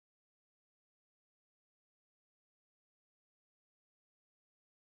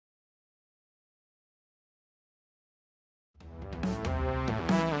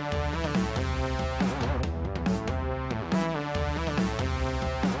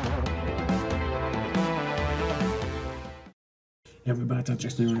Everybody,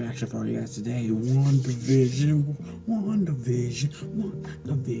 touch your reaction for you guys today. WandaVision, WandaVision,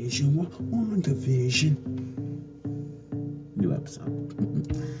 WandaVision, WandaVision. New episode.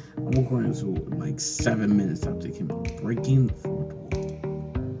 I'm recording this like 7 minutes after it came out. Breaking the fourth wall.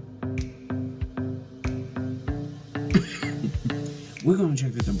 We're gonna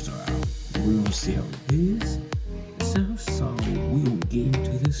check this episode out. We're gonna see how it is. So we're gonna get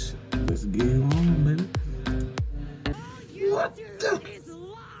into this. Let's get it on, baby. What the?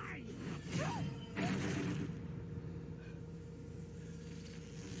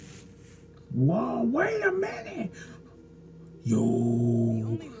 Whoa, wait a minute.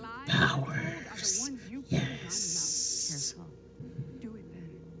 Yo, powers. Yes. Do it then.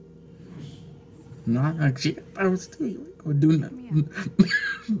 Not actually powers too. You ain't gonna do nothing.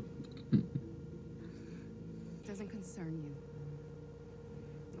 Doesn't concern you.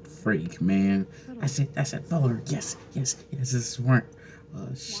 Freak, man. I said Fuller. Yes. This is smart.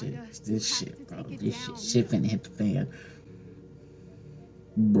 Oh shit. This shit, bro. This shit finna hit the fan.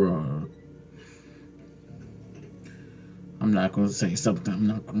 Bruh. I'm not gonna say something.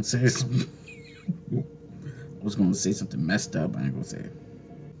 I was gonna say something messed up. I ain't gonna say it.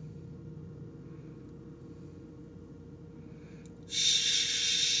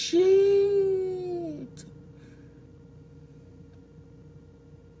 Shit.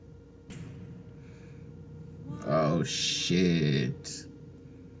 Oh shit.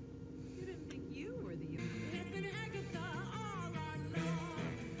 You didn't think you were the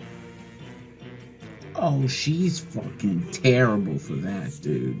Oh, she's fucking terrible for that,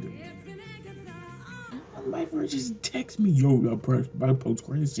 dude. My friend just text me, yo, my post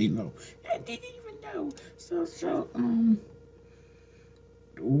credit scene, though. I didn't even know.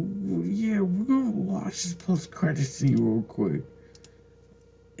 Yeah, we're gonna watch this post credit scene real quick.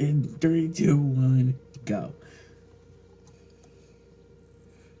 In 3, 2, 1, go.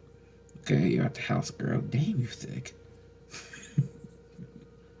 Okay, you're at the house, girl. Damn, you thick.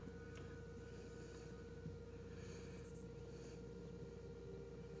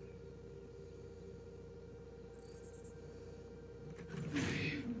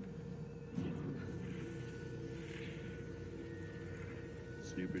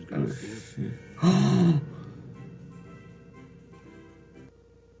 Snoopers gonna snoop.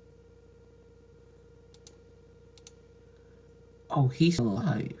 Oh, he's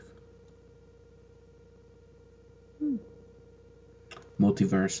alive.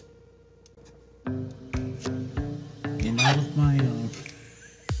 Multiverse. And that was my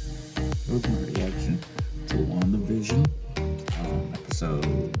reaction to WandaVision,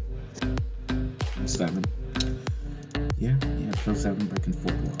 episode 7. Yeah, episode 7, breaking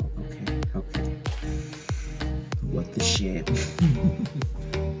fourth wall. Okay. What the shit?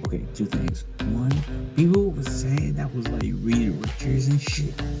 Okay, 2 things. 1, people were saying that was like Reed Richards and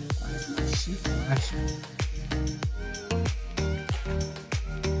shit. Why is my shit flashing?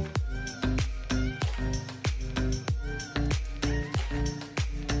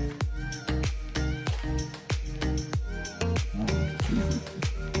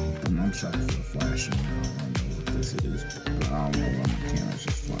 I'm sorry for the flashing. I don't know what this is, but I don't know why my camera's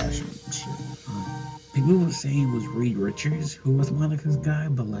just flashing and shit. People were saying it was Reed Richards who was Monica's guy,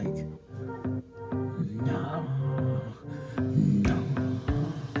 but like, no.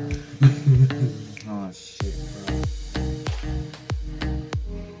 Oh shit, bro.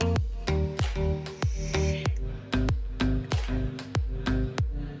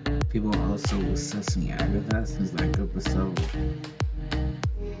 People also were sussing Agatha since like episode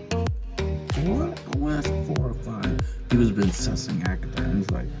 4? I want to say 4 or 5. People's been sussing Agatha, and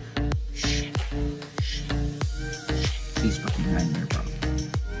it's like, shit. She's fucking nightmare, bro.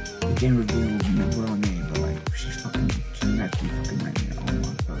 We can't reveal the real name, but like, she has to be fucking nightmare. Oh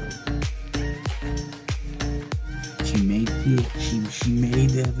my god. She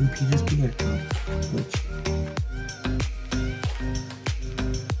made Evan Peters Pietro, which.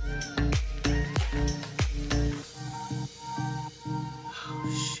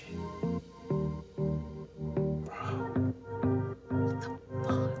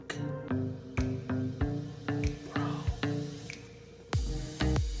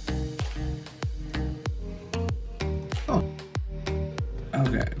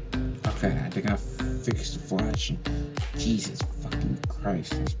 Okay, I think I fixed the flashing. Jesus fucking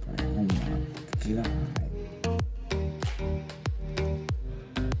Christ, this part. Oh my god.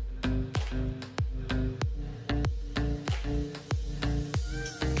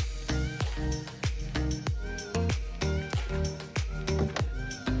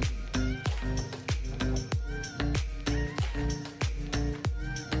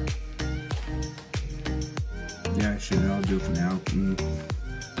 yeah, shit, I'll do it for now.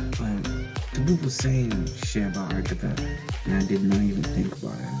 But the people saying shit about Agatha, and I did not even think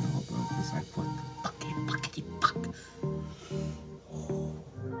about it at all, bro. It's like, what the fuckity fuck?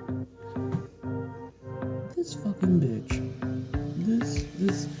 This fucking bitch.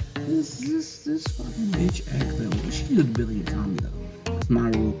 This fucking bitch Agatha. What she do to Billy and Tommy though? That's my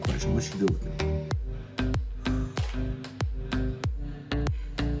real question. What she do with them?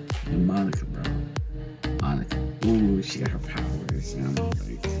 And Monica, bro. Monica. Ooh, she got her powers. And I'm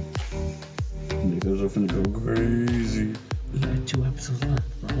like, niggas are finna go crazy. We got 2 episodes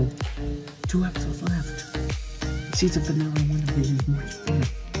left, bro. 2 episodes left. Season finale of WandaVision is March 5th.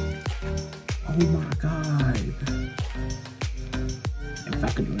 Oh my god. If I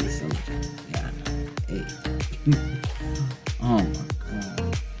could do this, yeah. Hey. Oh my god.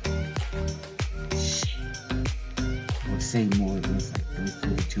 Shit. I would say more, but it's like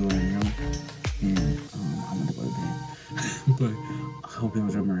 3:42 right now. And I'm gonna go to bed. But I hope y'all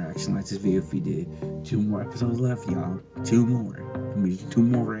enjoyed my reaction. Like this video if you did. 2 more episodes left, y'all. 2 more. I mean, 2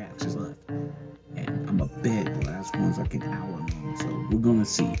 more reactions left. And I'm a bet the last one's like an hour long. So we're gonna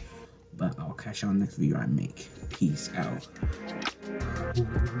see. But I'll catch y'all next video I make. Peace out.